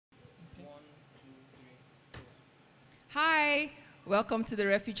Hi, welcome to the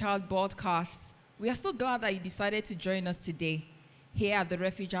Refuge House broadcast. We are so glad that you decided to join us today. Here at the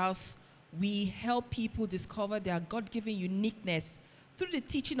Refuge House, we help people discover their God-given uniqueness through the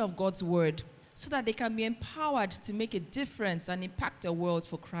teaching of God's word so that they can be empowered to make a difference and impact the world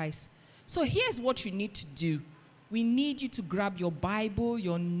for Christ. So here's what you need to do. We need you to grab your Bible,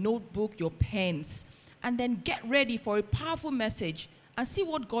 your notebook, your pens, and then get ready for a powerful message and see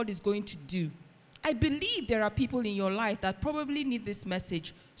what God is going to do. I believe there are people in your life that probably need this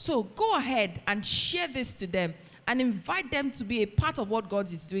message. So go ahead and share this to them and invite them to be a part of what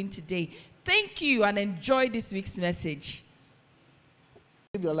God is doing today. Thank you and enjoy this week's message.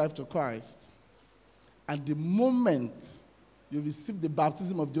 Give your life to Christ, and the moment you receive the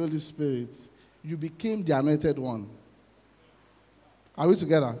baptism of the Holy Spirit, you became the anointed one. Are we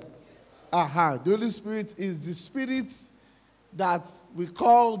together? The Holy Spirit is the spirit that we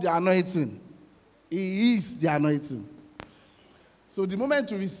call the anointing. He is the anointing. So the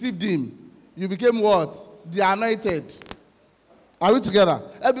moment you received him, you became what? The anointed. Are we together?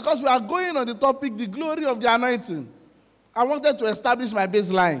 Because we are going on the topic, the glory of the anointing. I wanted to establish my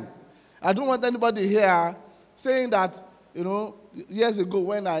baseline. I don't want anybody here saying that, years ago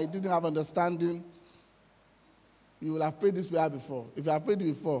when I didn't have understanding, you will have prayed this prayer before. If you have prayed it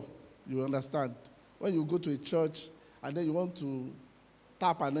before, you will understand. When you go to a church and then you want to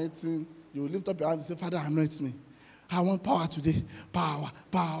tap anointing, you will lift up your hands and say, Father, anoint me. I want power today. Power,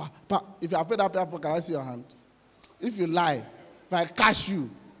 power, power. If you have prayed that prayer before, can I see your hand? If you lie, if I catch you.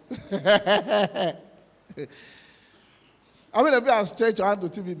 I mean, if you have stretched your hand to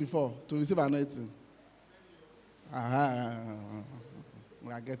TV before to receive anointing.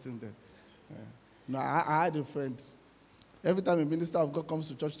 We are getting there. No, I had a friend. Every time a minister of God comes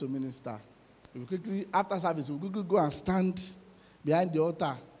to church to minister, we will quickly, after service, we will quickly go and stand behind the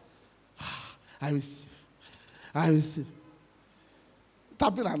altar. I receive.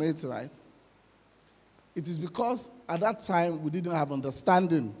 Tapping anointing, right? It is because at that time we didn't have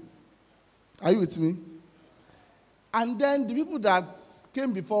understanding. Are you with me? And then the people that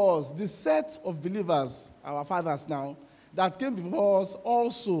came before us, the set of believers, our fathers now, that came before us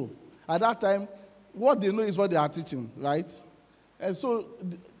also, at that time, what they know is what they are teaching, right? And so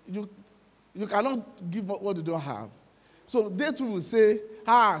you cannot give what you don't have. So they too will say,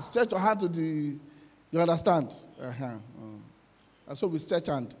 stretch your hand to the, you understand? And so we stretch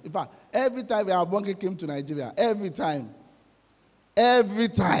hand. In fact, every time our Bonke came to Nigeria, every time, I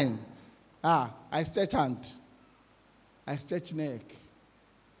stretch hand. I stretch neck.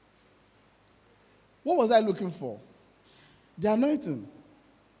 What was I looking for? The anointing.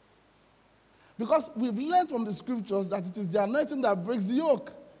 Because we've learned from the scriptures that it is the anointing that breaks the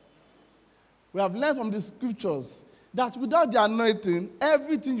yoke. We have learned from the scriptures that without the anointing,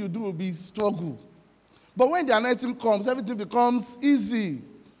 everything you do will be struggle. But when the anointing comes, everything becomes easy.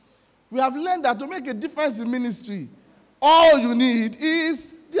 We have learned that to make a difference in ministry, all you need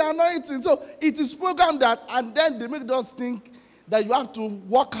is the anointing. So it is programmed that, and then they make us think that you have to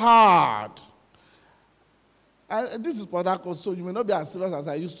work hard. And this is Port Harcourt, so you may not be as serious as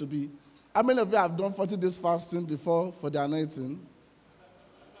I used to be. How many of you have done 40 days fasting before for the anointing?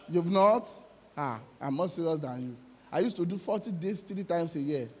 You've not? I'm more serious than you. I used to do 40 days 3 times a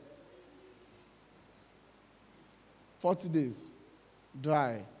year. 40 days,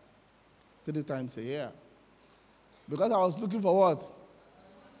 dry, 3 times a year. Because I was looking for what?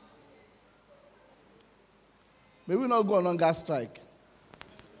 May we not go on hunger strike.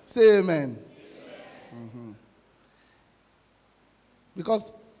 Say amen. Mm-hmm. Because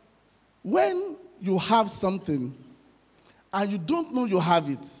when you have something and you don't know you have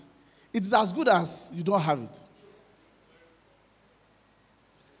it, it's as good as you don't have it.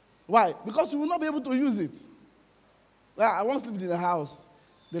 Why? Because you will not be able to use it. Well, I once lived in a house.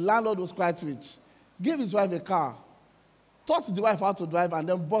 The landlord was quite rich. Gave his wife a car. Taught the wife how to drive and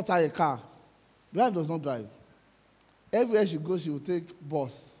then bought her a car. The wife does not drive. Everywhere she goes, she will take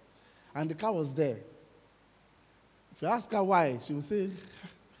bus. And the car was there. If you ask her why, she will say,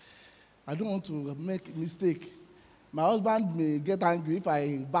 I don't want to make a mistake. My husband may get angry if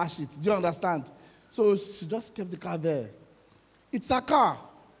I bash it. Do you understand? So she just kept the car there. It's her car.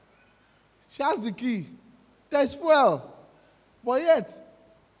 She has the key. There's fuel. But yet,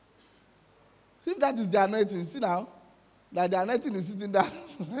 if that is the anointing, see now, that the anointing is sitting there.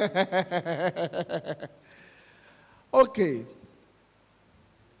 Okay.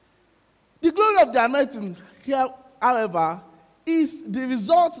 The glory of the anointing here, however, is the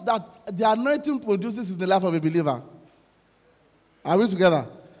result that the anointing produces in the life of a believer. Are we together?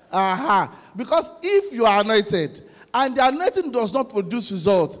 Because if you are anointed and the anointing does not produce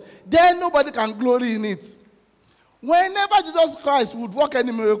results, then nobody can glory in it. Whenever Jesus Christ would work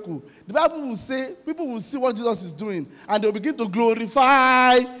any miracle, the Bible will say, people will see what Jesus is doing, and they'll begin to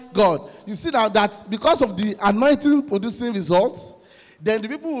glorify God. You see now that because of the anointing producing results, then the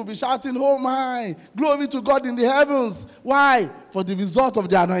people will be shouting, oh my, glory to God in the heavens. Why? For the result of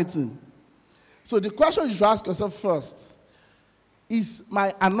the anointing. So the question you should ask yourself first, is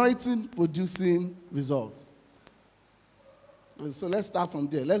my anointing producing results? So let's start from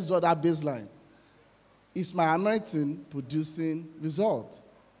there. Let's draw that baseline. Is my anointing producing results?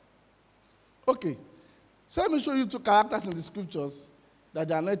 Okay. So let me show you two characters in the scriptures that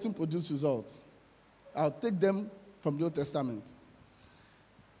the anointing produced results. I'll take them from the Old Testament.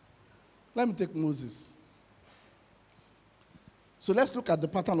 Let me take Moses. So let's look at the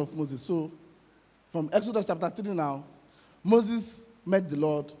pattern of Moses. So from Exodus chapter 3 now, Moses met the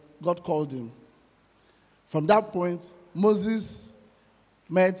Lord. God called him. From that point, Moses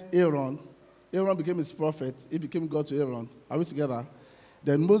met Aaron. Aaron became his prophet. He became God to Aaron. Are we together?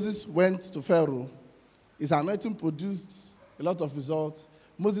 Then Moses went to Pharaoh. His anointing produced a lot of results.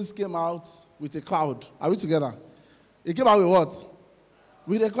 Moses came out with a crowd. Are we together? He came out with what?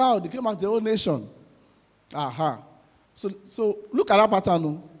 With a crowd. He came out with the whole nation. Aha. So look at that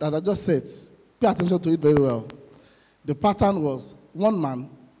pattern that I just said. Pay attention to it very well. The pattern was one man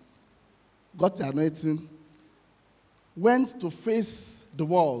got the anointing, went to face the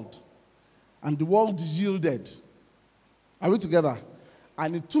world, and the world yielded. Are we together?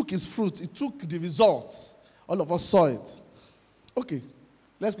 And it took his fruit. It took the results. All of us saw it. Okay,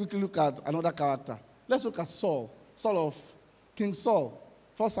 let's quickly look at another character. Let's look at Saul. King Saul.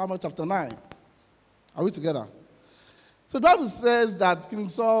 1 Samuel chapter 9. Are we together? So the Bible says that King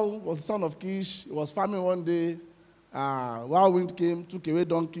Saul was the son of Kish. He was farming one day. Wild wind came, took away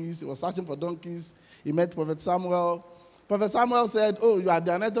donkeys. He was searching for donkeys. He met Prophet Samuel. Prophet Samuel said, oh, you are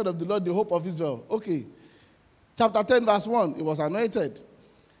the anointed of the Lord, the hope of Israel. Okay. Chapter 10, verse 1, he was anointed.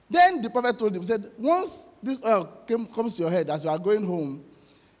 Then the prophet told him, he said, once this oil comes to your head as you are going home,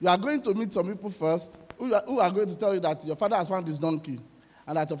 you are going to meet some people first who are going to tell you that your father has found this donkey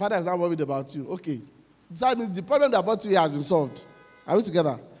and that your father is not worried about you. Okay. So that means the problem that brought you here has been solved. Are we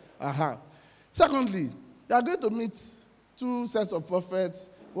together? Aha. Secondly, you are going to meet two sets of prophets.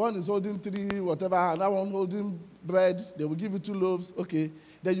 One is holding 3, whatever, another one holding bread. They will give you 2 loaves. Okay.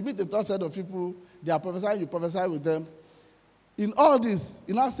 Then you meet the third set of people. They are prophesying, you prophesy with them. In all this,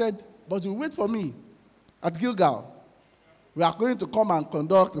 he now said, but you wait for me at Gilgal. We are going to come and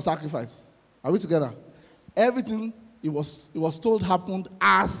conduct a sacrifice. Are we together? Everything it was told happened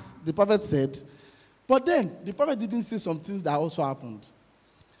as the prophet said. But then, the prophet didn't say some things that also happened.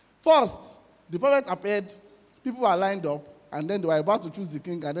 First, the prophet appeared, people were lined up, and then they were about to choose the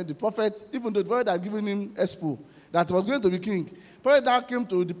king, and then the prophet, even though the prophet had given him expo, that he was going to be king, the prophet now came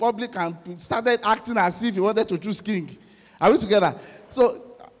to the public and started acting as if he wanted to choose king. Are we together?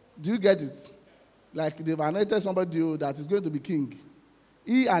 So, do you get it? Like they've anointed somebody that is going to be king.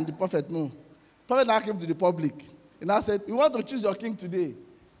 He and the prophet know. The prophet now came to the public, and now said, you want to choose your king today?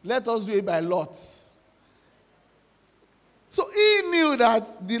 Let us do it by lots. So he knew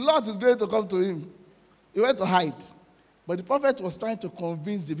that the Lord is going to come to him. He went to hide. But the prophet was trying to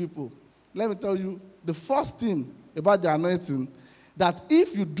convince the people. Let me tell you, the first thing about the anointing, that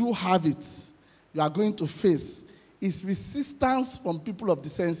if you do have it, you are going to face is resistance from people of the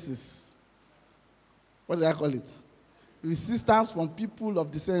senses. What did I call it? Resistance from people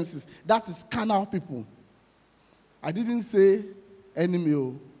of the senses. That is carnal people. I didn't say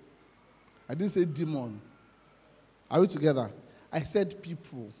enemy. I didn't say demon. Are we together? I said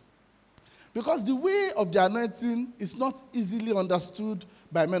people. Because the way of the anointing is not easily understood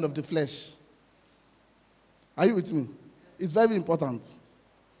by men of the flesh. Are you with me? It's very important.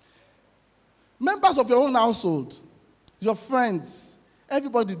 Members of your own household, your friends,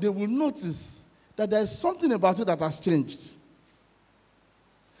 everybody, they will notice that there is something about you that has changed.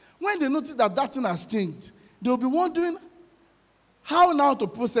 When they notice that that thing has changed, they will be wondering how now to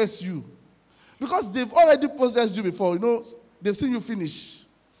process you. Because they've already processed you before, they've seen you finish.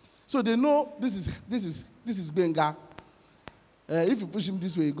 So they know this is Benga. If you push him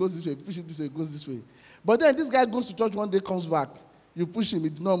this way, it goes this way. If you push him this way, it goes this way. But then this guy goes to church one day, comes back. You push him, he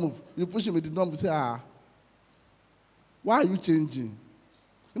did not move. You push him, he did not move. You say, why are you changing?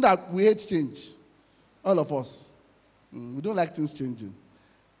 You know that we hate change. All of us. We don't like things changing.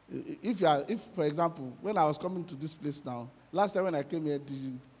 If, for example, when I was coming to this place now, last time when I came here,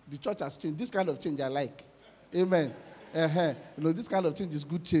 the church has changed. This kind of change I like. Amen. This kind of change is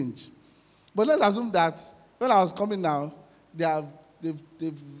good change. But let's assume that when I was coming now,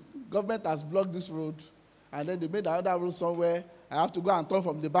 government has blocked this road, and then they made another road somewhere. I have to go and turn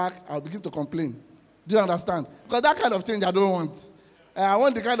from the back. I'll begin to complain. Do you understand? Because that kind of change I don't want. I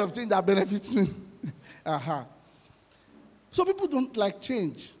want the kind of change that benefits me. So people don't like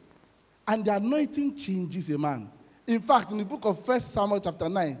change. And the anointing changes a man. In fact, in the book of 1 Samuel chapter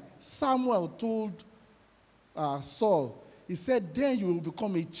 9, Samuel told Saul, he said, then you will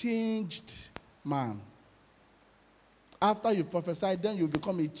become a changed man. After you prophesied, then you will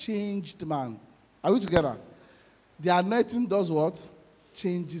become a changed man. Are we together? The anointing does what?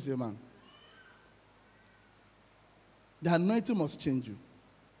 Changes a man. The anointing must change you.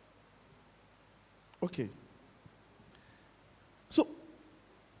 Okay. So,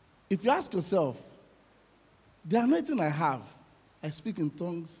 if you ask yourself, the anointing I have, I speak in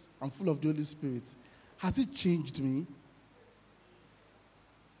tongues, I'm full of the Holy Spirit, has it changed me?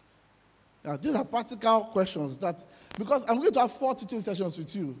 Now, these are practical questions that, because I'm going to have 4 teaching sessions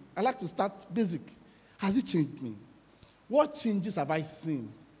with you. I like to start basic. Has it changed me? What changes have I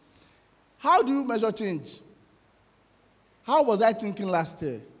seen? How do you measure change? How was I thinking last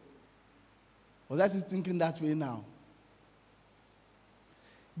year? Was I still thinking that way now?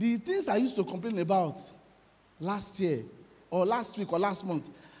 The things I used to complain about last year, or last week, or last month,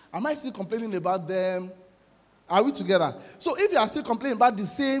 am I still complaining about them? Are we together? So if you are still complaining about the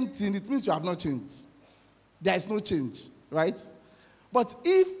same thing, it means you have not changed. There is no change, right? But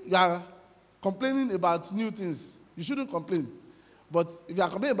if you are complaining about new things, you shouldn't complain. But if you are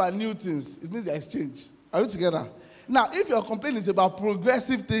complaining about new things, it means there is change. Are we together? Now, if your complaint is about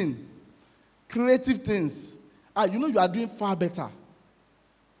progressive things, creative things, you know you are doing far better.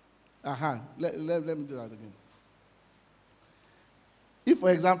 Let me do that again. If,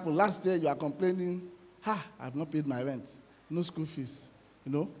 for example, last year you are complaining, I have not paid my rent, no school fees,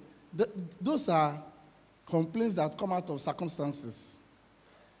 you know, those are complaints that come out of circumstances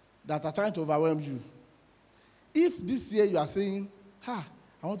that are trying to overwhelm you. If this year you are saying, I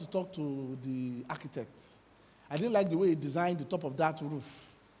want to talk to the architect. I didn't like the way he designed the top of that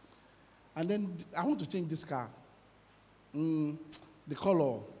roof. And then I want to change this car. The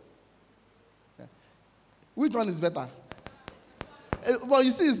color. Yeah. Which one is better? Well,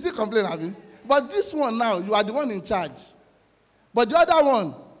 you see, you still complain, have you? But this one now, you are the one in charge. But the other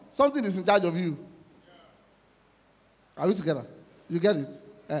one, something is in charge of you. Are we together? You get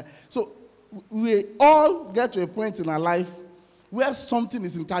it? So we all get to a point in our life where something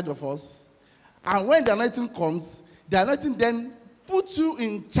is in charge of us. And when the anointing comes, the anointing then puts you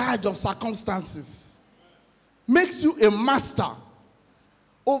in charge of circumstances. Makes you a master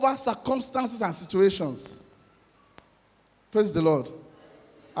over circumstances and situations. Praise the Lord.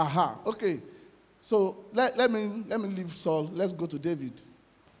 Okay. So let me leave Saul. Let's go to David.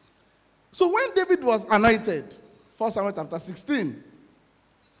 So when David was anointed, 1 Samuel chapter 16,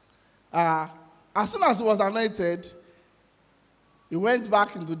 as soon as he was anointed, he went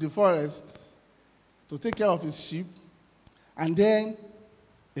back into the forest to take care of his sheep, and then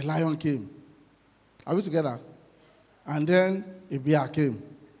a lion came. Are we together? And then a bear came.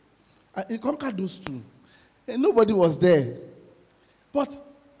 And he conquered those two. And nobody was there. But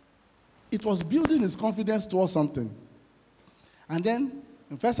it was building his confidence towards something. And then,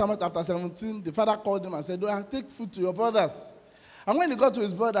 in 1 Samuel chapter 17, the father called him and said, take food to your brothers. And when he got to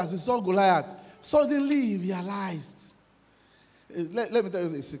his brothers, he saw Goliath. Suddenly, he realized. Let me tell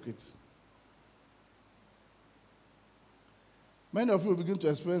you a secret. Many of you will begin to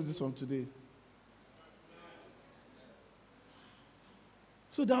experience this from today.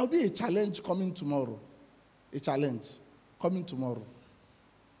 So there will be a challenge coming tomorrow. A challenge coming tomorrow.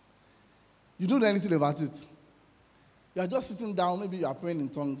 You don't know anything about it. You are just sitting down, maybe you are praying in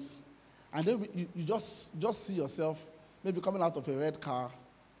tongues, and then you just see yourself maybe coming out of a red car,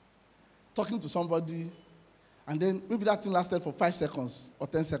 talking to somebody, and then maybe that thing lasted for 5 seconds or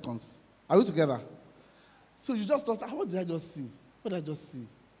 10 seconds. Are we together? So you just thought, what did I just see? What did I just see?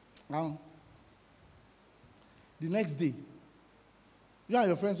 Now, the next day, you and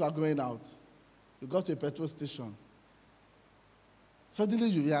your friends were going out. You got to a petrol station. Suddenly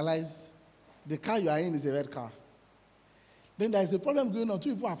you realize the car you are in is a red car. Then there is a problem going on.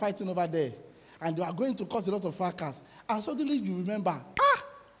 2 people are fighting over there. And they are going to cause a lot of fracas. And suddenly you remember,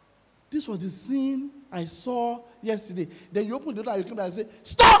 this was the scene I saw yesterday. Then you open the door and you come down and say,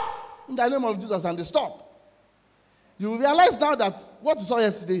 stop! In the name of Jesus, and they stop. You realize now that what you saw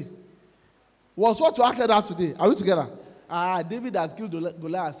yesterday was what you acted out today. Are we together? David had killed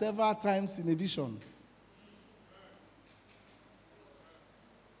Goliath several times in a vision.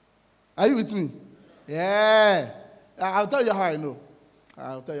 Are you with me? Yeah. I'll tell you how I know.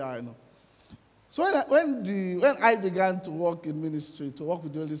 So when I began to work in ministry, to work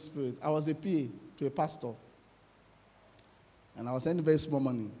with the Holy Spirit, I was a PA to a pastor. And I was earning very small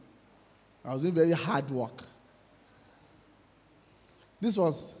money. I was doing very hard work. This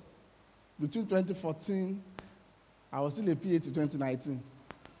was between 2014, I was still a PA to 2019.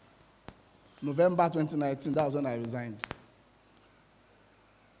 November 2019, that was when I resigned.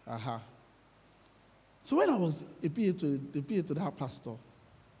 So when I was a PA to that pastor,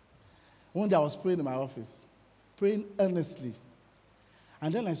 one day I was praying in my office, praying earnestly.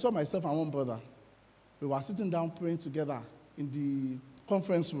 And then I saw myself and one brother. We were sitting down praying together in the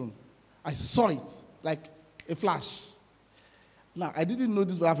conference room. I saw it like a flash. Now, I didn't know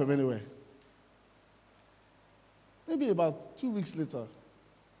this brother from anywhere. Maybe about 2 weeks later,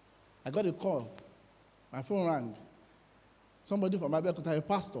 I got a call. My phone rang. Somebody from Abeokuta, a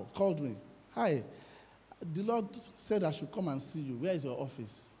pastor, called me. Hi, the Lord said I should come and see you. Where is your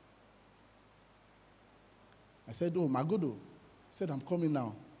office? I said, oh, Magodo. He said, I'm coming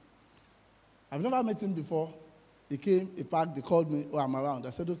now. I've never met him before. He came, he parked, they called me, oh, I'm around. I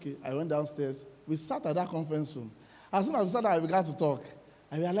said, okay. I went downstairs. We sat at that conference room. As soon as we sat down, I began to talk.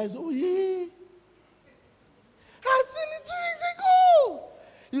 I realized, oh, yeah. I'd seen it 2 weeks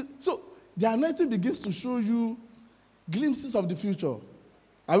ago. So the anointing begins to show you glimpses of the future.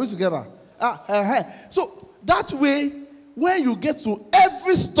 Are we together? So that way, when you get to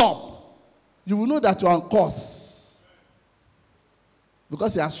every stop, you will know that you're on course.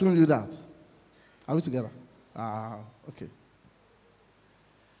 Because he has shown you that. Are we together? Okay.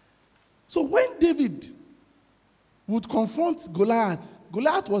 So when David would confront Goliath,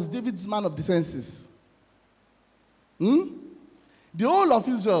 Goliath was David's man of the senses. The whole of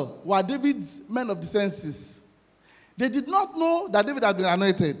Israel were David's men of the senses. They did not know that David had been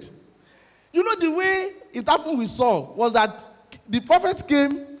anointed. You know, the way it happened with Saul was that the prophet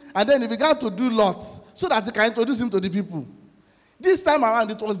came and then he began to do lots so that he can introduce him to the people. This time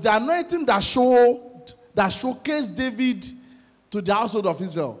around, it was the anointing that showcased David to the household of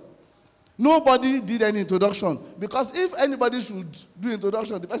Israel. Nobody did any introduction, because if anybody should do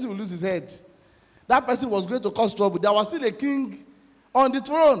introduction, the person will lose his head. That person was going to cause trouble. There was still a king on the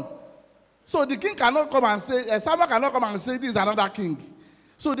throne. So the king cannot come and say, Samuel cannot come and say, this is another king.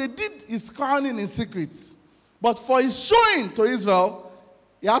 So they did his crowning in secret. But for his showing to Israel,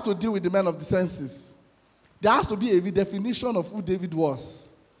 he had to deal with the men of the senses. There has to be a redefinition of who David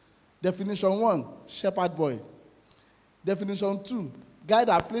was. Definition 1, shepherd boy. Definition 2, guy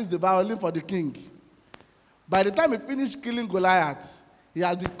that plays the violin for the king. By the time he finished killing Goliath, he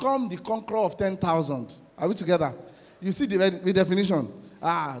has become the conqueror of 10,000. Are we together? You see the redefinition?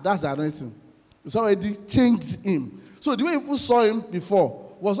 That's the anointing. It's already changed him. So the way people saw him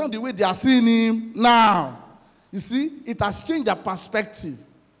before was not the way they are seeing him now. You see, it has changed their perspective.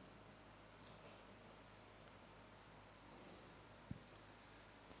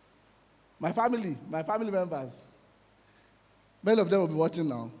 My family members, many of them will be watching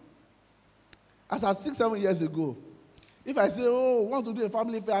now. As at 6-7 years ago, if I say, oh, want to do a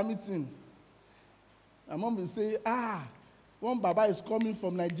family prayer meeting, my mom will say, one Baba is coming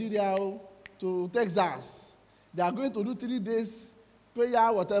from Nigeria to Texas. They are going to do 3 days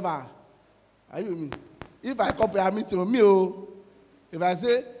prayer, whatever. Are you with me? If I call prayer meeting with me, if I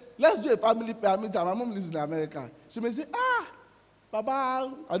say, let's do a family prayer meeting, my mom lives in America, she may say,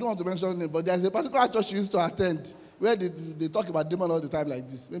 Baba, I don't want to mention her name, but there's a particular church she used to attend where they talk about demon all the time like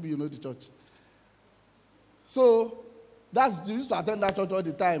this. Maybe you know the church. So, they used to attend that church all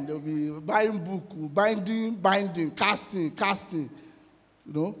the time. They'll be buying book, binding, casting,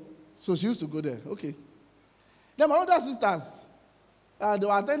 you know. So she used to go there. Okay. Then my other sisters, they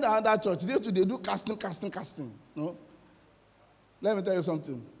were attending another church. They do casting. No? Let me tell you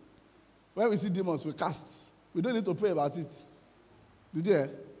something. When we see demons, we cast. We don't need to pray about it. Did you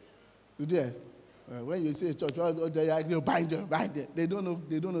hear? When you say a church, you bind them. They don't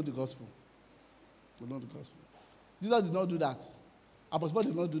know the gospel. They don't know the gospel. Jesus did not do that. Apostle Paul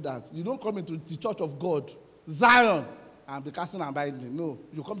did not do that. You don't come into the church of God, Zion, and be casting and binding. No,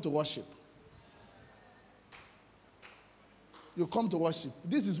 you come to worship. You come to worship.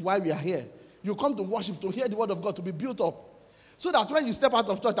 This is why we are here. You come to worship, to hear the word of God, to be built up. So that when you step out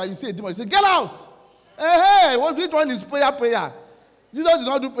of church and you see a demon, you say, get out! Hey, which one is prayer? Jesus did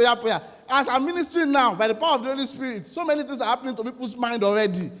not do prayer. As I'm ministering now, by the power of the Holy Spirit, so many things are happening to people's mind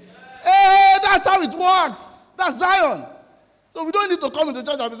already. Hey, that's how it works. That's Zion. So we don't need to come into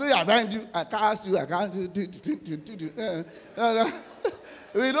church and say, I bind you, I cast you, I can't do. No.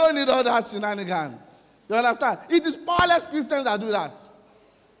 We don't need all that shenanigan. You understand? It is powerless Christians that do that.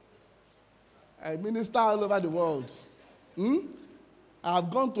 I minister all over the world. I have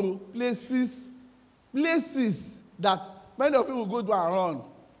gone to places that many of you will go to and run.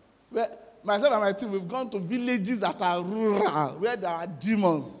 Where myself and my team, we've gone to villages that are rural, where there are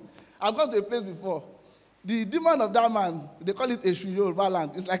demons. I've gone to a place before. The demon of that man, they call it Eshu Yoruba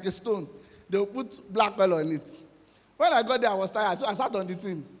land. It's like a stone. They will put black oil on it. When I got there, I was tired, so I sat on the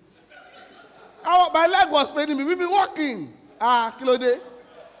thing. My leg was paining me. We've been walking. Kilode.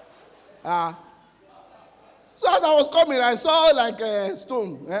 So as I was coming, I saw like a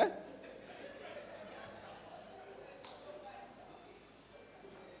stone.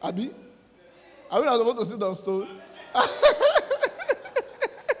 Abi? I was about to sit on stone.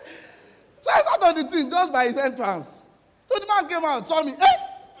 So I sat on the thing just by his entrance. So the man came out and saw me.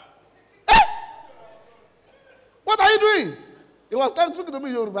 Hey! What are you doing? He was speaking to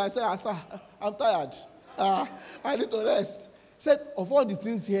me Yoruba. I said, sir, I'm tired. I need to rest. He said, of all the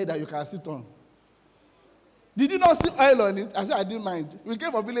things here that you can sit on, did you not see oil on it? I said, I didn't mind. We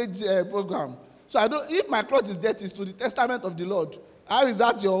came for village program. So if my cloth is dirty, it's to the testament of the Lord. How is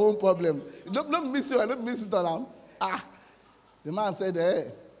that your own problem? Don't miss you, I don't miss it on him. The man said,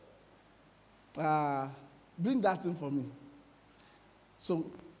 hey, bring that thing for me. So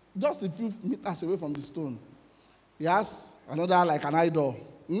just a few meters away from the stone, he asked another, like an idol.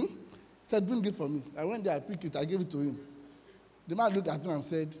 He said, bring it for me. I went there, I picked it, I gave it to him. The man looked at me and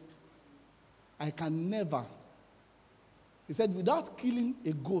said, I can never. He said, without killing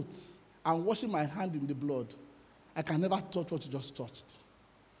a goat and washing my hand in the blood, I can never touch what you just touched.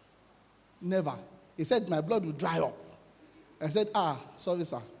 Never. He said, my blood will dry up. I said, sorry,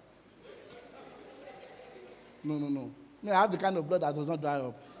 sir. No. I have the kind of blood that does not dry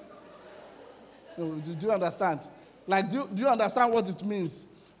up. No, do you understand? Like, do you understand what it means?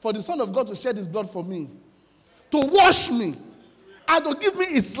 For the Son of God to shed his blood for me, to wash me, and to give me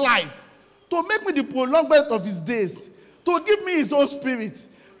his life, to make me the prolongment of his days, to give me his own spirit,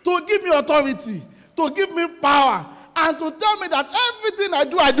 to give me authority, to give me power, and to tell me that everything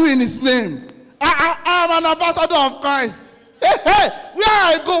I do in his name. I am an ambassador of Christ. Hey, where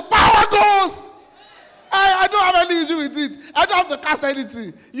I go, power goes. I don't have any issue with it. I don't have to cast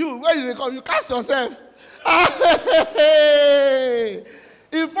anything. When you come, you cast yourself.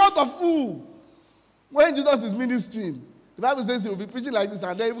 In front of who? When Jesus is ministering, the Bible says he will be preaching like this,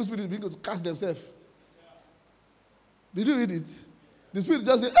 and then evil spirits begin to cast themselves. Did you read it? The spirit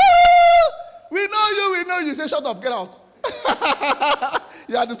just say, we know you. Say, shut up, get out.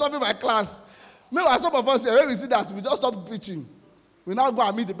 You are disturbing my class. Meanwhile, some of us here, when we see that, we just stop preaching. We now go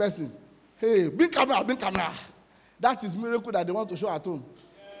and meet the person. Hey, big camera. That is miracle that they want to show at home.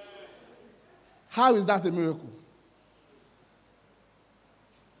 How is that a miracle?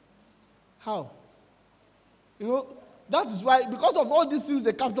 How? That is why, because of all these things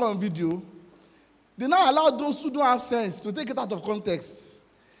they capture on video, they now allow those who don't have sense to take it out of context.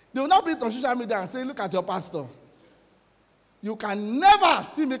 They will now put it on social media and say, look at your pastor. You can never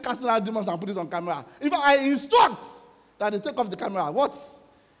see me casting out demons and put it on camera. If I instruct that they take off the camera, what?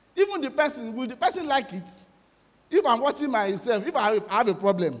 Even will the person like it? If I'm watching myself, if I have a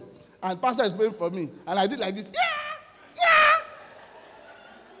problem, and pastor is praying for me, and I did like this,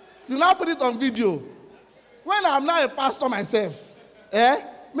 you now put it on video. When I'm now a pastor myself,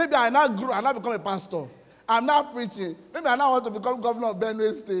 maybe I now grow, I now become a pastor. I'm now preaching. Maybe I now want to become governor of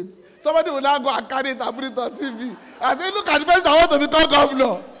Benue State. Somebody will now go and carry it and put it on TV. And then look at the person that want to become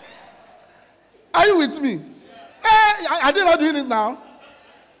governor. Are you with me? Are they not doing it now?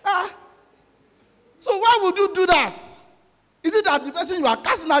 So why would you do that? Is it that the person you are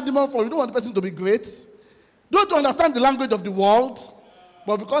casting out demon for, you don't want the person to be great? Don't you understand the language of the world?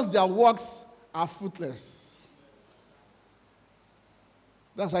 But because their works are fruitless.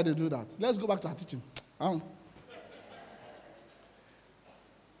 That's why they do that. Let's go back to our teaching.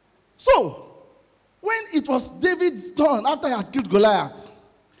 So, when it was David's turn after he had killed Goliath,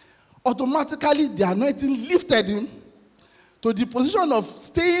 automatically the anointing lifted him to the position of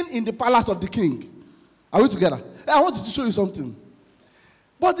staying in the palace of the king. Are we together? I want to show you something.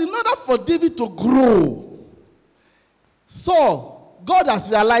 But in order for David to grow, God has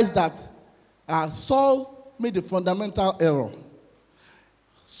realized that Saul made a fundamental error.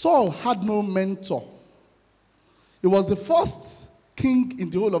 Saul had no mentor. He was the first king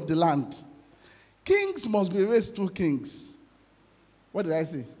in the whole of the land. Kings must be raised through kings. What did I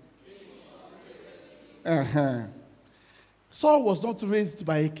say? Saul was not raised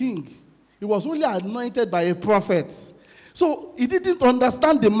by a king. He was only anointed by a prophet. So he didn't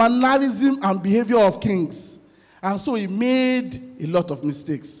understand the mannerism and behavior of kings. And so he made a lot of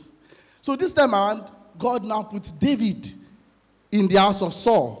mistakes. So this time around, God now put David in the house of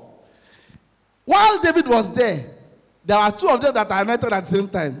Saul. While David was there are two of them that are anointed at the same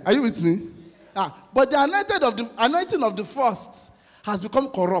time. Are you with me? But the anointing of the first has become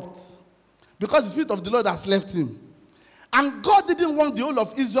corrupt because the Spirit of the Lord has left him. And God didn't want the whole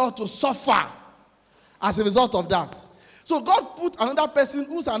of Israel to suffer as a result of that. So God put another person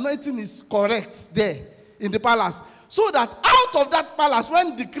whose anointing is correct there in the palace. So that out of that palace,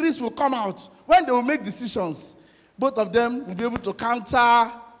 when decrees will come out, when they will make decisions, both of them will be able to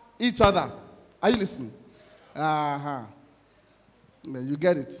counter each other. Are you listening? Uh-huh. You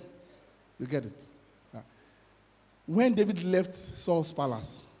get it. You get it. When David left Saul's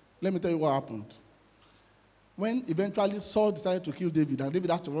palace, let me tell you what happened. When eventually Saul decided to kill David, and David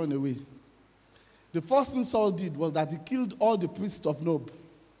had to run away, the first thing Saul did was that he killed all the priests of Nob.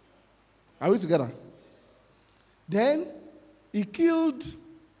 Are we together? Then he killed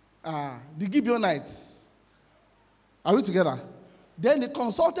the Gibeonites. Are we together? Then he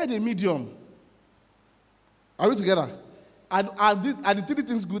consulted a medium. Are we together? Are the three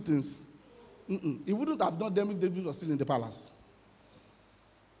things good things? He wouldn't have done them if David was still in the palace.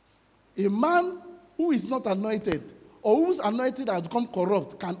 A man who is not anointed, or whose anointing has become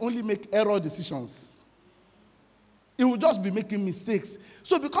corrupt, can only make error decisions. He will just be making mistakes.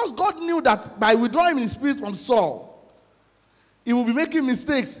 So because God knew that by withdrawing his spirit from Saul, he will be making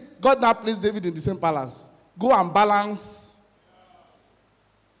mistakes, God now placed David in the same palace. Go and balance.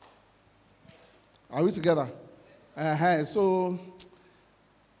 Are we together? So,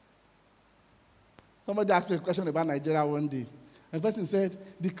 somebody asked me a question about Nigeria one day. And the person said,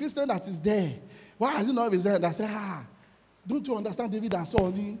 the Christian that is there, why has he not been there? And I said, don't you understand David and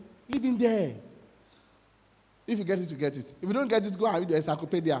Saul? Living there. If you get it, you get it. If you don't get it, go and read your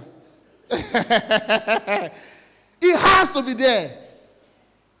encyclopedia. It has to be there.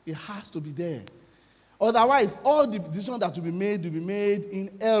 It has to be there. Otherwise, all the decisions that will be made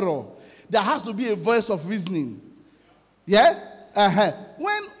in error. There has to be a voice of reasoning. Yeah?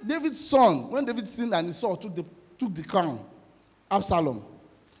 When David sinned and his son took the crown, Absalom,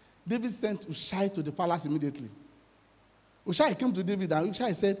 David sent Hushai to the palace immediately. Hushai came to David and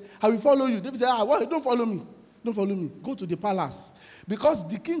Hushai said, I will follow you. David said, don't follow me. Don't follow me. Go to the palace. Because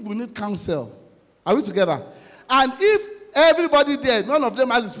the king will need counsel. Are we together? And if everybody there, none of them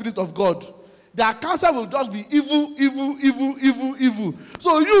has the Spirit of God, their counsel will just be evil, evil, evil, evil, evil.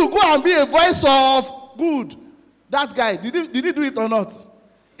 So you go and be a voice of good. That guy, did he do it or not?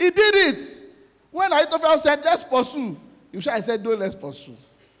 He did it. When Ahithophel said, let's pursue, Hushai said, no, let's pursue.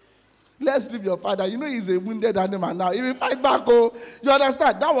 Let's leave your father. You know he's a wounded animal now. He will fight back. Oh, you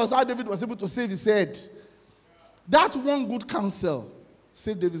understand? That was how David was able to save his head. That one good counsel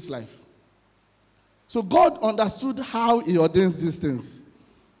saved David's life. So God understood how he ordains these things.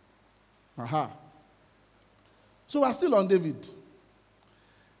 So we're still on David.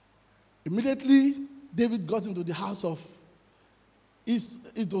 Immediately, David got into the house of,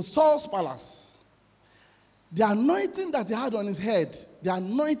 it was Saul's palace. The anointing that he had on his head,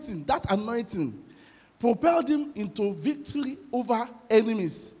 that anointing propelled him into victory over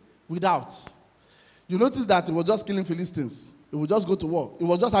enemies without. You notice that he was just killing Philistines. He would just go to war. He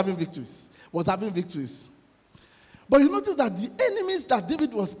was just having victories. But you notice that the enemies that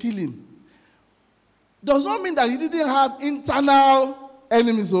David was killing does not mean that he didn't have internal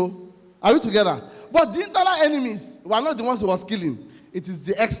enemies. Oh, are we together? But the internal enemies were not the ones he was killing. It is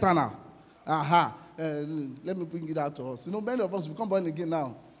the external. Let me bring it out to us. You know, many of us, we become born again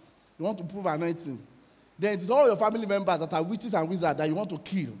now. You want to prove anointing. Then it is all your family members that are witches and wizards that you want to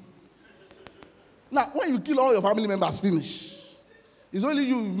kill. Now, when you kill all your family members, finish. It's only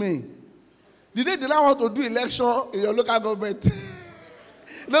you remain. The day they now want to do election in your local government,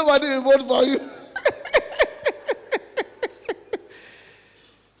 nobody will vote for you.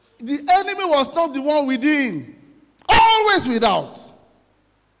 The enemy was not the one within, always without.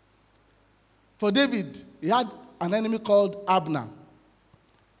 For David, he had an enemy called Abner,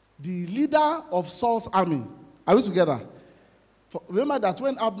 the leader of Saul's army. Are we together? Remember that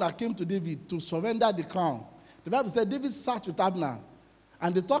when Abner came to David to surrender the crown, the Bible said David sat with Abner,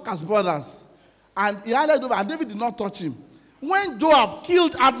 and they talked as brothers. And he handed over, and David did not touch him. When Joab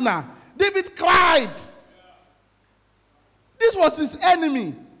killed Abner, David cried. This was his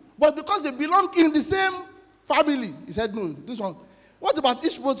enemy. But because they belong in the same family, he said, no, this one. What about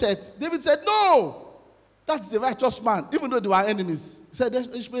Ishbosheth? David said, no, that's the righteous man, even though they were enemies. He said,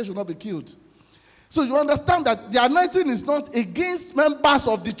 Ishbosheth should not be killed. So you understand that the anointing is not against members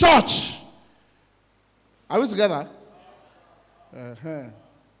of the church. Are we together?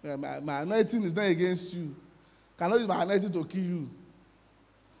 My anointing is not against you. Cannot use my anointing to kill you.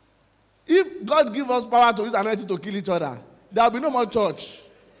 If God gives us power to use anointing to kill each other, there will be no more church.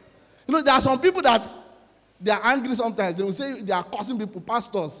 You know, there are some people that they are angry sometimes. They will say they are cursing people,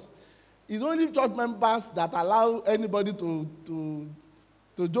 pastors. It's only church members that allow anybody to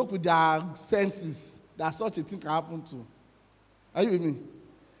joke with their senses that such a thing can happen to. Are you with me?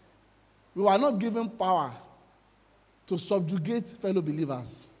 We were not given power to subjugate fellow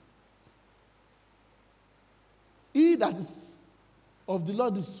believers. He that is of the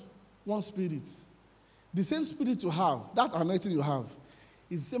Lord is one spirit. The same spirit you have, that anointing you have,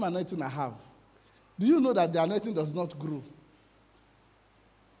 is the same anointing I have. Do you know that the anointing does not grow?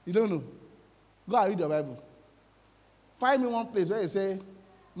 You don't know? Go and read your Bible. Find me one place where you say,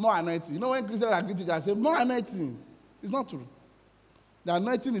 more anointing. You know when Christians are greeting, they say, more anointing. It's not true. The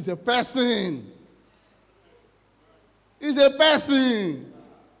anointing is a person. It's a person.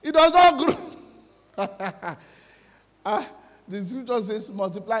 It does not grow. The scripture says,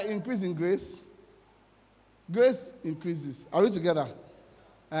 multiply, increase in grace. Grace increases. Are we together?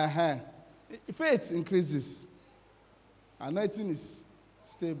 Faith increases. Anointing is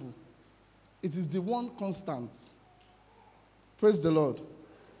stable. It is the one constant. Praise the Lord.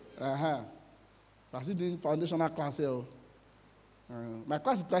 I'm still doing foundational class here. My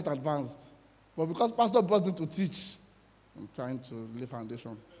class is quite advanced. But because Pastor brought me to teach, I'm trying to lay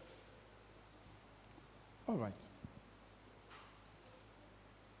foundation. All right.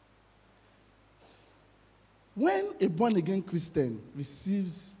 When a born-again Christian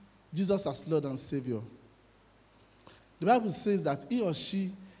receives Jesus as Lord and Savior, the Bible says that he or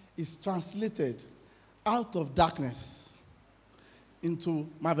she is translated out of darkness into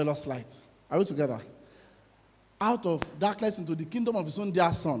marvelous light. Are we together? Out of darkness into the kingdom of his own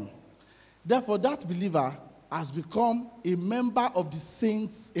dear Son. Therefore, that believer has become a member of the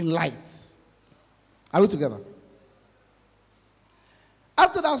saints in light. Are we together?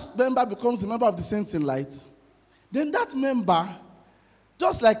 After that member becomes a member of the saints in light, then that member,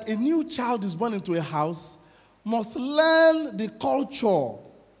 just like a new child is born into a house, must learn the culture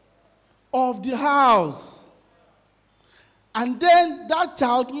of the house. And then that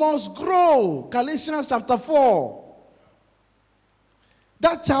child must grow. Galatians chapter 4.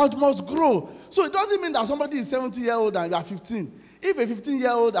 That child must grow. So it doesn't mean that somebody is 70-year-old and you are 15. If a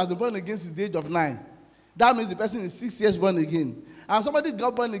 15-year-old has been born again since the age of 9, that means the person is 6 years born again. And somebody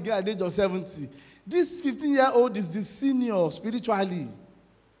got born again at the age of 70. This 15-year-old is the senior spiritually.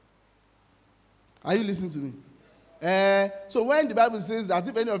 Are you listening to me? So when the Bible says that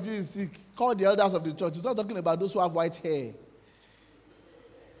if any of you is sick, call the elders of the church, it's not talking about those who have white hair.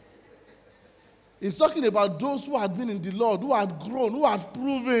 It's talking about those who had been in the Lord, who had grown, who had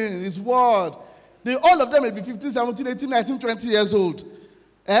proven his word. All of them may be 15, 17, 18, 19, 20 years old.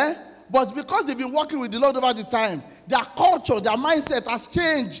 But because they've been working with the Lord over the time, their culture, their mindset has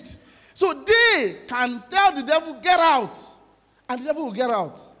changed. So they can tell the devil, get out. And the devil will get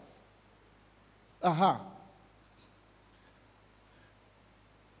out.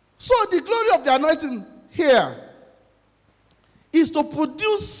 So the glory of the anointing here is to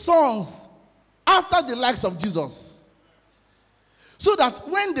produce sons after the likes of Jesus. So that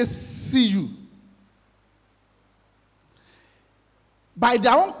when they see you, by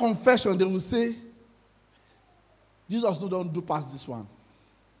their own confession, they will say, Jesus, no, don't do past this one.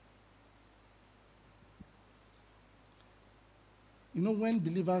 You know, when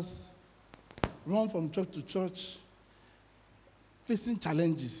believers run from church to church, facing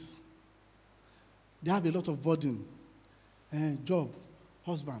challenges, they have a lot of burden. Job,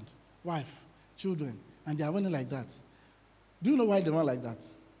 husband, wife, children, and they are running like that. Do you know why they run like that?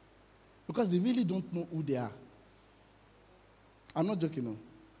 Because they really don't know who they are. I'm not joking, no.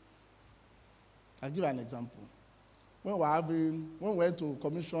 I'll give you an example. When we went to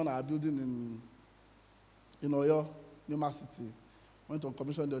commission our building in Oyo, Nima City, went to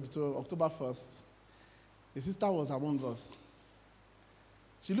commission the auditorium October 1st. A sister was among us.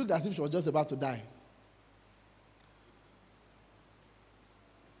 She looked as if she was just about to die.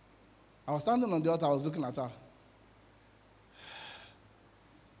 I was standing on the altar, I was looking at her.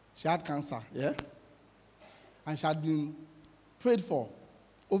 She had cancer, yeah? And she had been prayed for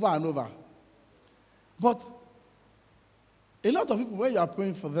over and over. But a lot of people, when you are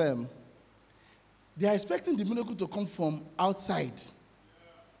praying for them, they are expecting the miracle to come from outside.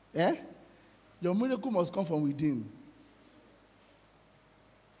 Yeah? Your miracle must come from within.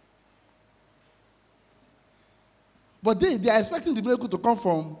 But they are expecting the miracle to come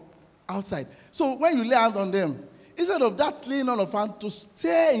from outside. So when you lay hands on them, instead of that laying on of hands to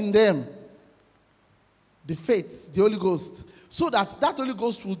stir in them the faith, the Holy Ghost, so that Holy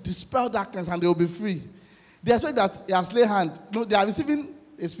Ghost will dispel darkness and they will be free. They expect that he has laid hand. No, they are receiving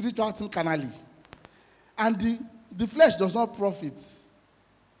a spiritual thing carnally. And the flesh does not profit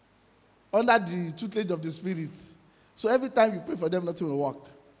under the tutelage of the Spirit. So every time you pray for them, nothing will work.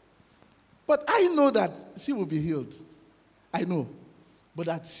 But I know that she will be healed. I know. But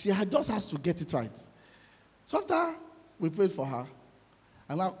that she just has to get it right. So after We prayed for her.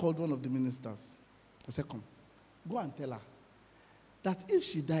 And I called one of the ministers. I said, come, go and tell her that if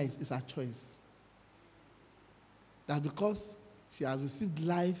she dies, it's her choice. That because she has received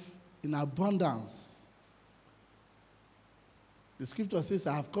life in abundance. The scripture says,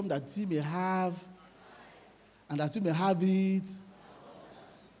 I have come that ye may have, and that you may have it.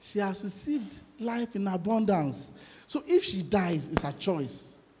 She has received life in abundance. So if she dies, it's her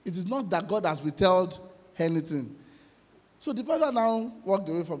choice. It is not that God has withheld anything. So the brother now walked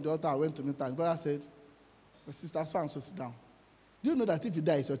away from the altar and went to meet her. And the brother said, sister, so and so, sit down. Do you know that if you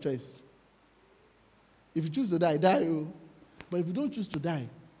die, it's your choice? If you choose to die, die. But if you don't choose to die,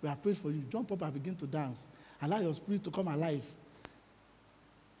 we have prayed for you. Jump up and begin to dance. Allow your spirit to come alive.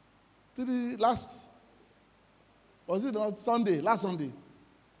 Last Sunday,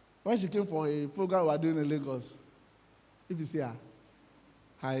 when she came for a program we were doing in Lagos, if you see her,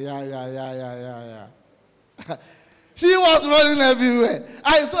 she was running everywhere.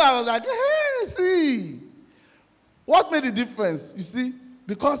 I was like, hey, see. What made the difference? You see,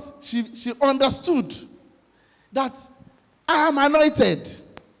 because she understood that I am anointed.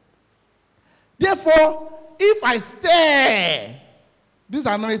 Therefore, if I stir this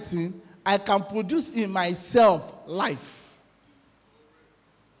anointing, I can produce in myself life.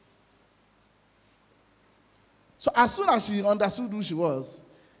 So as soon as she understood who she was,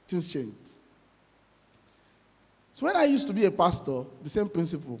 things changed. So when I used to be a pastor, the same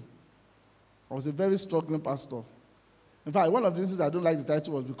principle. I was a very struggling pastor. In fact, one of the reasons I don't like the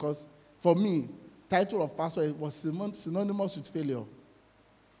title was because, for me, title of pastor was synonymous with failure.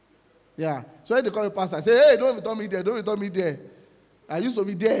 Yeah. So when they call me pastor, I say, hey, don't return me there, don't return me there. I used to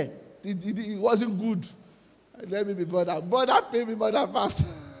be there. It wasn't good. Let me be bothered. Brother, pay me, brother, pastor.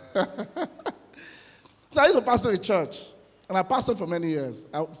 So I used to pastor a church, and I pastored for many years.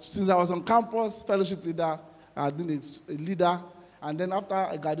 Since I was on campus, fellowship leader, I had been a leader, and then after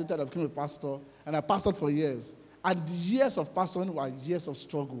I graduated, I became a pastor, and I pastored for years. And the years of pastoring were years of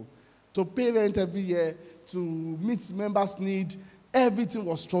struggle. To pay rent every year, to meet members' need, everything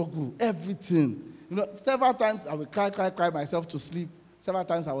was struggle, everything. You know, several times I would cry myself to sleep. Several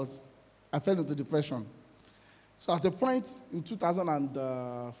times I fell into depression. So at a point in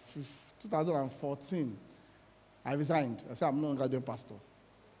 2014, I resigned. I said, I'm no longer doing pastor.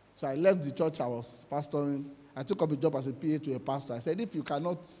 So I left the church I was pastoring. I took up a job as a PA to a pastor. I said, if you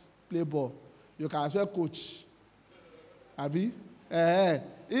cannot play ball, you can as well coach. Abi?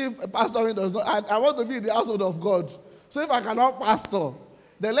 If pastoring does not, I want to be in the household of God. So if I cannot pastor,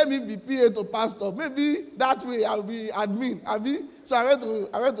 then let me be PA to pastor. Maybe that way I'll be admin. Abi? So I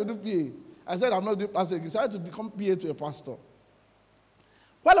went to do PA. I said, I'm not doing pastor again. So I had to become PA to a pastor.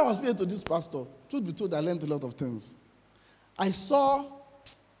 While I was PA to this pastor, truth be told, I learned a lot of things. I saw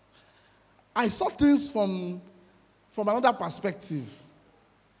things from another perspective.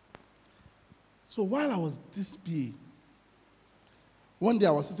 So while I was this PA, one day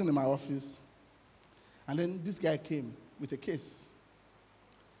I was sitting in my office, and then this guy came with a case.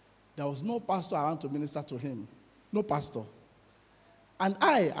 There was no pastor around to minister to him. No pastor. And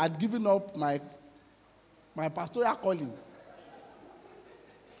I had given up my pastoral calling.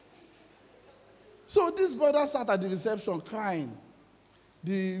 So this brother sat at the reception crying.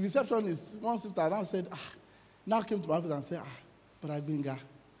 The receptionist, one sister, now came to my office and said, Brother Benga,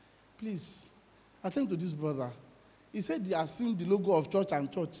 please, attend to this brother. He said he has seen the logo of church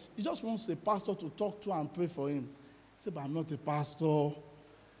and church. He just wants a pastor to talk to and pray for him. He said, but I'm not a pastor.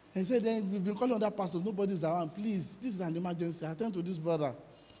 And he said, then we've been calling other pastors. Nobody's around. Please, this is an emergency. Attend to this brother.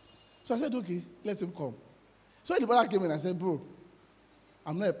 So I said, okay, let him come. So when the brother came in, I said, bro,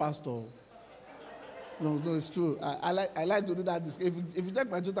 I'm not a pastor. No, it's true. I like to do that. If you check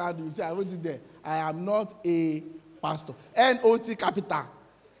my Twitter, you see I wrote it there. I am not a pastor. N-O-T capital.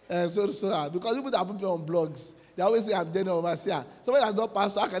 Because people that put me on blogs, they always say I'm general overseer. Somebody that's not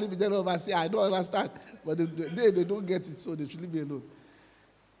pastor, how can he be general overseer? I don't understand. But they don't get it, so they should leave me alone.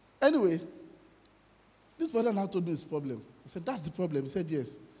 Anyway, this brother now told me his problem. I said, that's the problem. He said,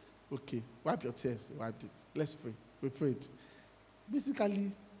 yes. Okay, wipe your tears. He wiped it. Let's pray. We prayed.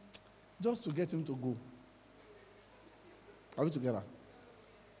 Basically, just to get him to go. Are we together?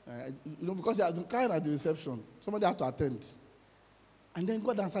 Because he had been crying at the reception. Somebody had to attend. And then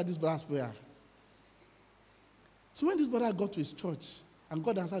God answered this brother's prayer. So when this brother got to his church and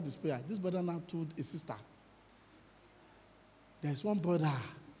God answered his prayer, this brother now told his sister, there's one brother.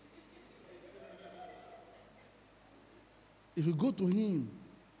 If you go to him,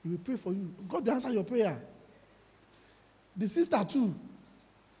 he will pray for you. God will answer your prayer. The sister too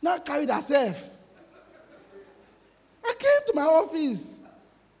now carried herself. I came to my office.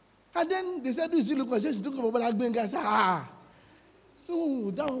 And then they said, "Who is he looking for?" Just looking for Brother Gbenga. I said,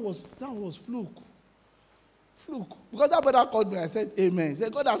 no, that one was fluke. Fluke. Because that brother called me, I said, amen. He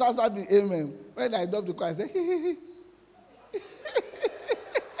said, God has answered me, amen. When I dropped the call, I said,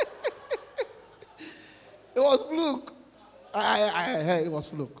 It was fluke. It was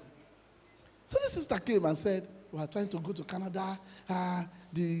fluke. So this sister came and said, we are trying to go to Canada.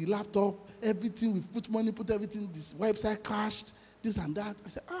 The laptop, everything, we've put money, put everything, this website crashed, this and that. I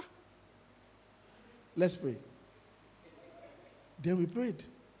said, let's pray. Then we prayed.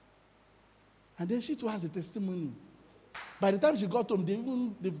 And then she too has a testimony. By the time she got home,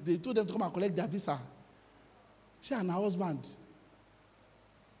 they told them to come and collect their visa. She and her husband.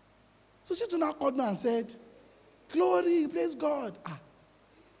 So she too now called me and said, glory, praise God.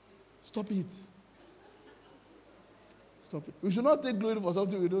 Stop it. Stop it. We should not take glory for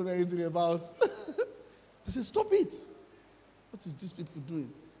something we don't know anything about. I said, stop it. What is these people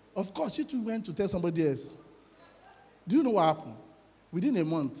doing? Of course, she too went to tell somebody else. Do you know what happened? Within a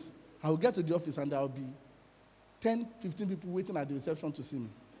month, I will get to the office and there will be 10, 15 people waiting at the reception to see me.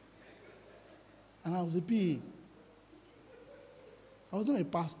 And I was a PA. I was not a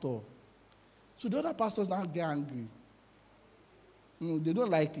pastor. So the other pastors now get angry. They don't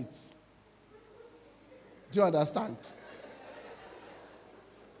like it. Do you understand?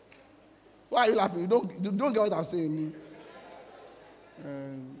 Why are you laughing? You don't get what I'm saying.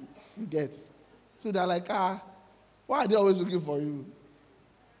 You get. So they're like, why are they always looking for you?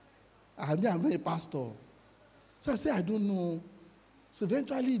 I'm not a pastor. So I said, I don't know. So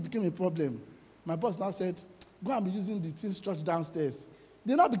eventually it became a problem. My boss now said, go and be using the Teens Church downstairs.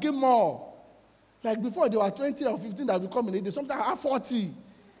 They now became more. Like before, there were 20 or 15 that would come in a day. Sometimes I have 40. I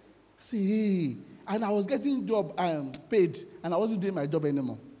said, hey. And I was getting job paid, and I wasn't doing my job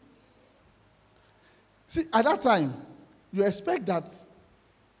anymore. See, at that time, you expect that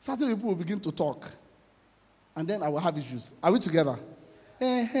certain people will begin to talk, and then I will have issues. Are we together?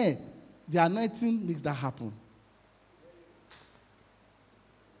 Hey. The anointing makes that happen.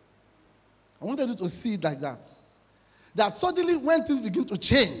 I wanted you to see it like that. That suddenly when things begin to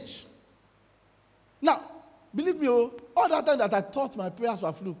change. Now, believe me, all that time that I thought my prayers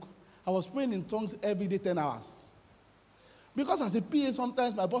were fluke, I was praying in tongues every day, 10 hours. Because as a PA,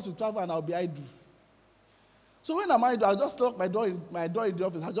 sometimes my boss will travel and I'll be idle. So when I'm idle, I'll just lock my door in the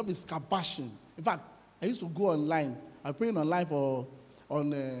office. I'll just be scabashing. In fact, I used to go online. I'm praying online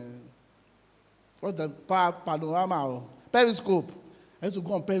what's the panorama or Periscope. I used to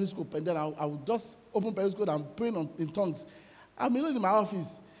go on Periscope and then I would just open Periscope and pray in tongues. I'm alone in my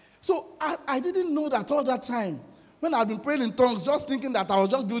office. So I didn't know that all that time, when I'd been praying in tongues, just thinking that I was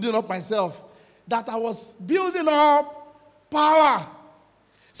just building up myself, that I was building up power.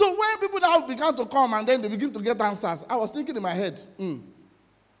 So when people now began to come and then they begin to get answers, I was thinking in my head,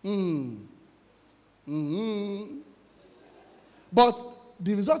 But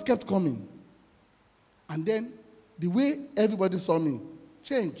the result kept coming. And then the way everybody saw me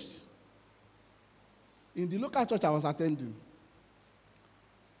changed. In the local church I was attending,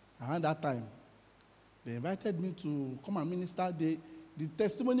 around that time, they invited me to come and minister. The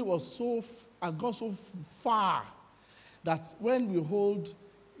testimony was had gone so far that when we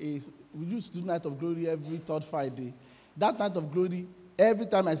used to do Night of Glory every third Friday. That Night of Glory, every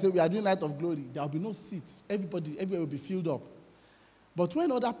time I say we are doing Night of Glory, there will be no seats. Everywhere will be filled up. But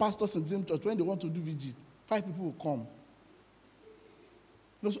when other pastors in the same church, when they want to do vigil, 5 people will come.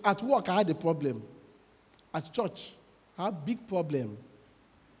 So at work, I had a problem. At church, I had a big problem.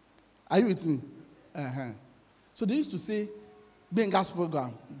 Are you with me? So they used to say, Gbenga's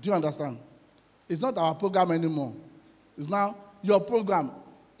program. Do you understand? It's not our program anymore. It's now your program.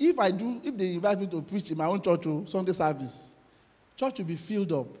 If they invite me to preach in my own church or Sunday service, church will be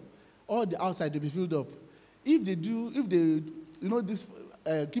filled up. All the outside will be filled up. If they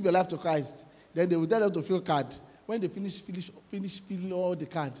give your life to Christ, then they will tell them to fill card. When they finish filling all the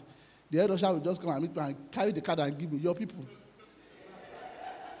card, the head usher will just come and meet me and carry the card and give me your people.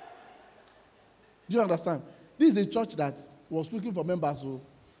 Do you understand? This is a church that was looking for members,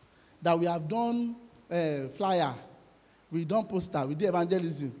 that we have done flyer, we done poster, we did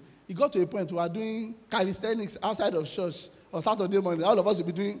evangelism. It got to a point we are doing calisthenics outside of church on Saturday morning. All of us will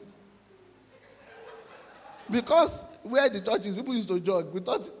be doing. Because where the church is, people used to jog. We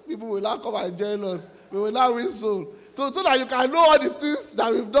thought people will now come and join us. We will now win soul. So that you can know all the things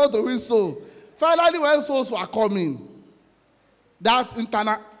that we've done to win soul. Finally, when souls were coming, that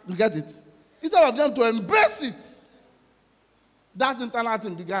internal, you get it? Instead of them to embrace it, that internal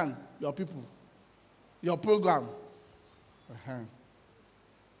thing began. Your people, your program.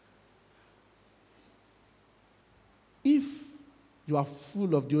 If you are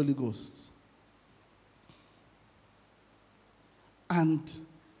full of the Holy Ghost. And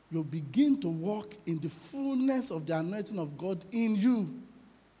you begin to walk in the fullness of the anointing of God in you.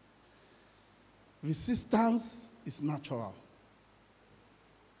 Resistance is natural.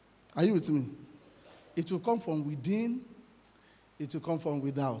 Are you with me? It will come from within. It will come from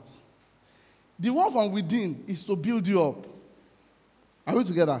without. The one from within is to build you up. Are we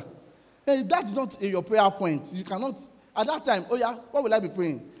together? Hey, that's not your prayer point. You cannot, at that time, oh yeah, what will I be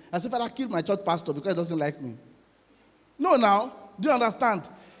praying? I say, Father, kill my church pastor because he doesn't like me. No, now, do you understand?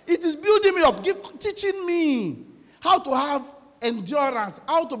 It is building me up, teaching me how to have endurance,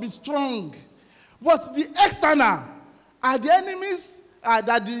 how to be strong. But the external are the enemies, all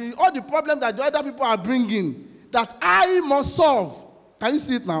the problems that the other people are bringing that I must solve. Can you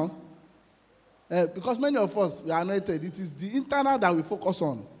see it now? Because many of us, we are anointed. It is the internal that we focus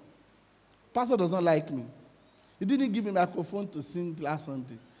on. Pastor does not like me. He didn't give me a microphone to sing last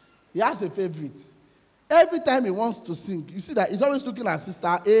Sunday. He has a favorite. Every time he wants to sing, you see that he's always looking at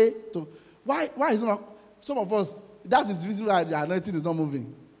Sister A. Why is it not? Some of us, that is the reason why the anointing is not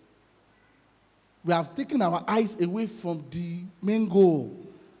moving. We have taken our eyes away from the main goal.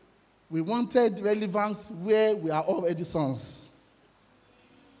 We wanted relevance where we are already sons.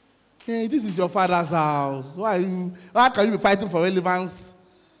 Hey, this is your father's house. Why can you be fighting for relevance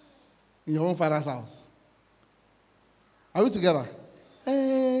in your own father's house? Are we together?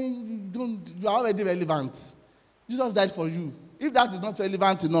 Hey, you are already relevant. Jesus died for you. If that is not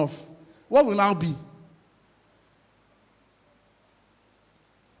relevant enough, what will now be?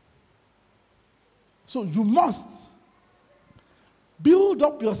 So you must build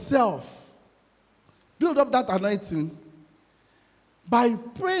up yourself, build up that anointing by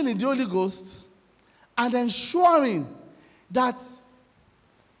praying in the Holy Ghost and ensuring that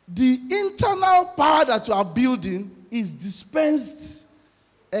the internal power that you are building is dispensed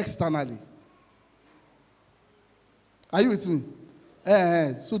externally. Are you with me?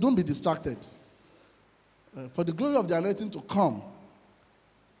 So don't be distracted. For the glory of the anointing to come,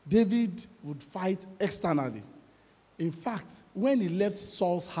 David would fight externally. In fact, when he left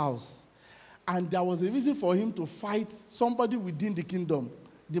Saul's house, and there was a reason for him to fight somebody within the kingdom,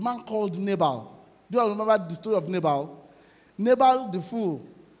 the man called Nabal. Do you remember the story of Nabal? Nabal, the fool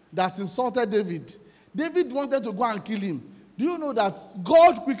that insulted David. David wanted to go and kill him. Do you know that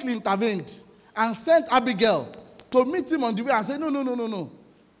God quickly intervened and sent Abigail to meet him on the way and say, no.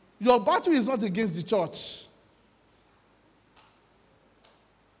 Your battle is not against the church.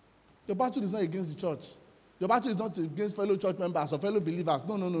 Your battle is not against the church. Your battle is not against fellow church members or fellow believers.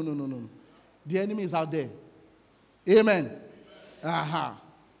 No. The enemy is out there. Amen. Aha.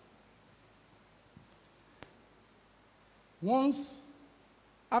 Once,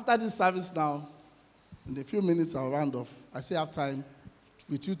 after this service now, in a few minutes I'll round off. I say I have time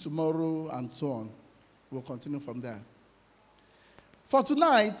with you tomorrow and so on. We'll continue from there. For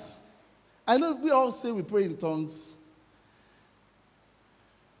tonight, I know we all say we pray in tongues.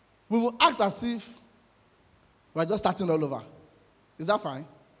 We will act as if we're just starting all over. Is that fine?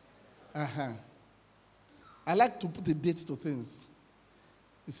 I like to put a date to things.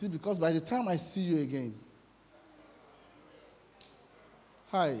 You see, because by the time I see you again,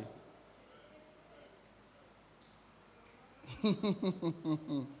 hi.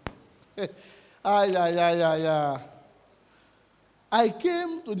 I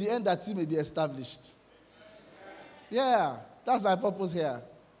came to the end that you may be established. Yeah, that's my purpose here.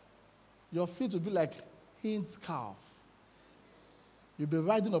 Your feet will be like hinds calf. You'll be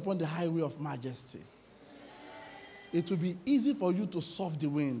riding upon the highway of majesty. It will be easy for you to surf the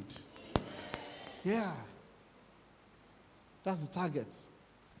wind. Yeah. That's the target.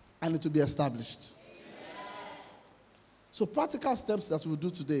 And it will be established. So practical steps that we'll do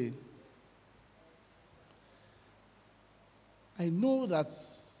today. I know that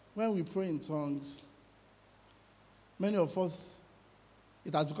when we pray in tongues, many of us,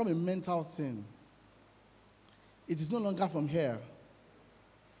 it has become a mental thing. It is no longer from here.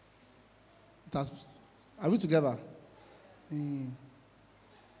 Are we together? You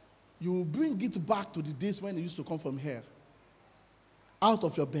will bring it back to the days when it used to come from here. Out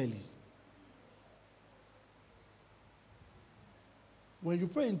of your belly. When you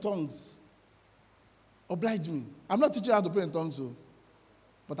pray in tongues, oblige me. I'm not teaching you how to pray in tongues,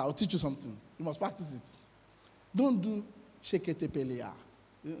 but I'll teach you something. You must practice it. Don't do shekete pelea.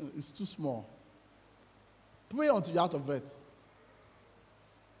 It's too small. Pray until you're out of breath.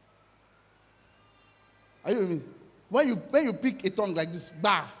 Are you with me? When you pick a tongue like this,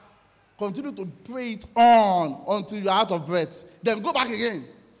 bah, continue to pray it on until you're out of breath. Then go back again.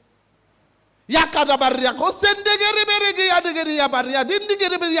 I'm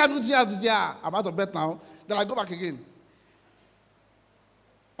out of bed now. Then I go back again.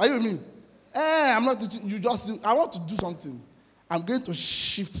 Are you with me? I'm not teaching you. Just I want to do something. I'm going to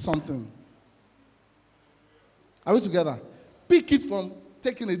shift something. Are we together? Pick it from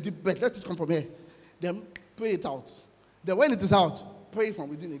taking a deep breath. Let it come from here. Then pray it out. Then when it is out, pray from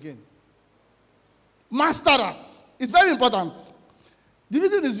within again. Master that. It's very important. The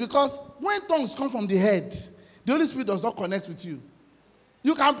reason is because when tongues come from the head, the Holy Spirit does not connect with you.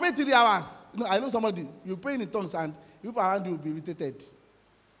 You can pray 3 hours. You know, I know somebody, you pray in tongues and people around you will be irritated.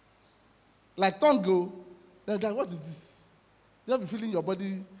 Like tongue go, they're like, what is this? You'll be feeling your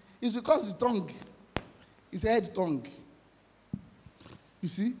body. It's because the tongue is a head tongue. You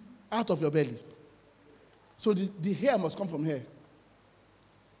see, out of your belly. So the hair must come from here.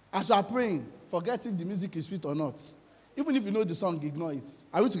 As you are praying, forget if the music is sweet or not. Even if you know the song, ignore it.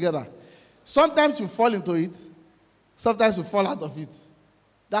 Are we together? Sometimes you fall into it. Sometimes you fall out of it.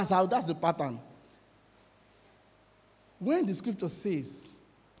 That's the pattern. When the scripture says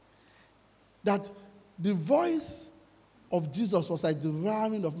that the voice of Jesus was like the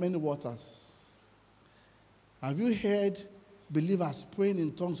roaring of many waters, have you heard believers praying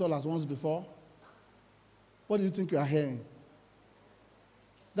in tongues all at once before? What do you think you are hearing?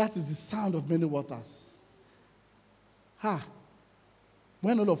 That is the sound of many waters.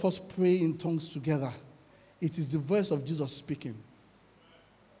 When all of us pray in tongues together, it is the voice of Jesus speaking.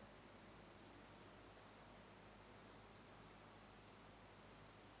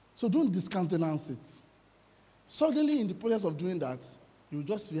 So don't discountenance it. Suddenly, in the process of doing that, you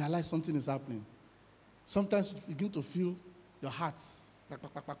just realize something is happening. Sometimes you begin to feel your heart. Then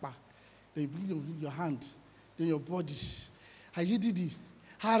you begin to feel your hand. Then your body.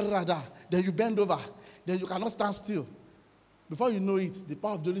 Then you bend over. Then you cannot stand still. Before you know it, the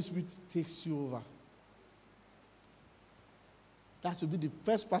power of the Holy Spirit takes you over. That will be the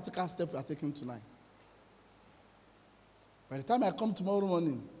first practical step we are taking tonight. By the time I come tomorrow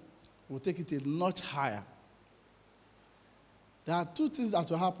morning, we'll take it a notch higher. There are 2 things that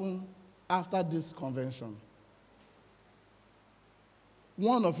will happen after this convention.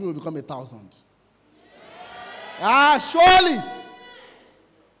 One of you will become 1,000.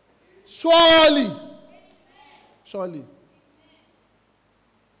 Surely.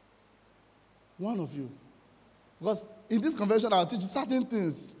 One of you. Because in this convention, I'll teach you certain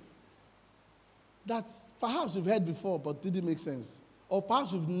things that perhaps you've heard before but didn't make sense. Or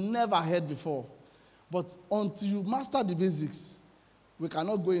perhaps you've never heard before. But until you master the basics, we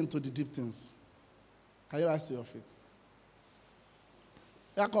cannot go into the deep things. Can you rise to your feet?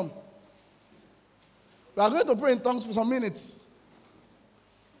 Yeah, come. We are going to pray in tongues for some minutes.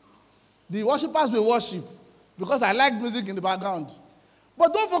 The worshipers will worship because I like music in the background.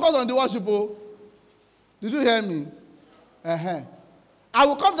 But don't focus on the worship. Oh. Did you hear me? I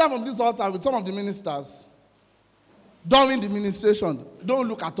will come down from this altar with some of the ministers during the ministration. Don't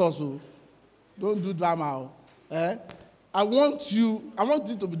look at us. Oh. Don't do drama. Oh. I want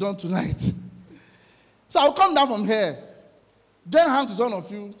it to be done tonight. So I'll come down from here. Join hands with one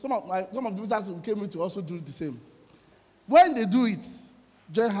of you. Some of the ministers who came in to also do the same. When they do it,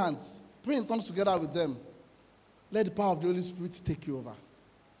 join hands. Pray in tongues together with them. Let the power of the Holy Spirit take you over.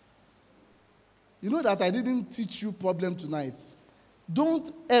 You know that I didn't teach you problem tonight.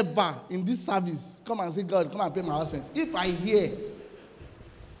 Don't ever in this service come and say, God, come and pay my house rent. If I hear,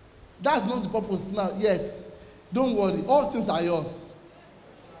 that's not the purpose now yet. Don't worry, all things are yours.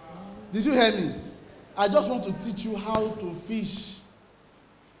 Did you hear me? I just want to teach you how to fish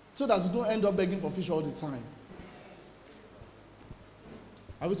so that you don't end up begging for fish all the time.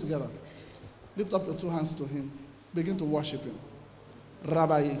 Are we together? Lift up your 2 hands to him. Begin to worship him.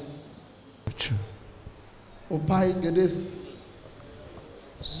 Rabbi Opai Gedes.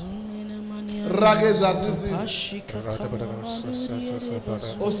 Ragez Azizi.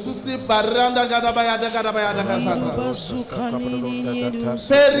 Osuti Baranda Gadabaya Gadabaya Gadabaya.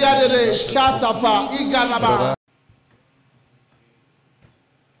 Peria de Shatapa Iganaba.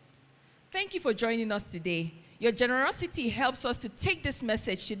 Thank you for joining us today. Your generosity helps us to take this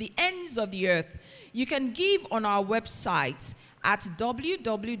message to the ends of the earth. You can give on our website at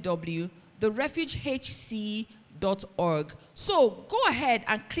www.therefugehc.org. So go ahead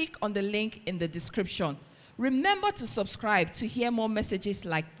and click on the link in the description. Remember to subscribe to hear more messages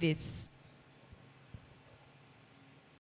like this.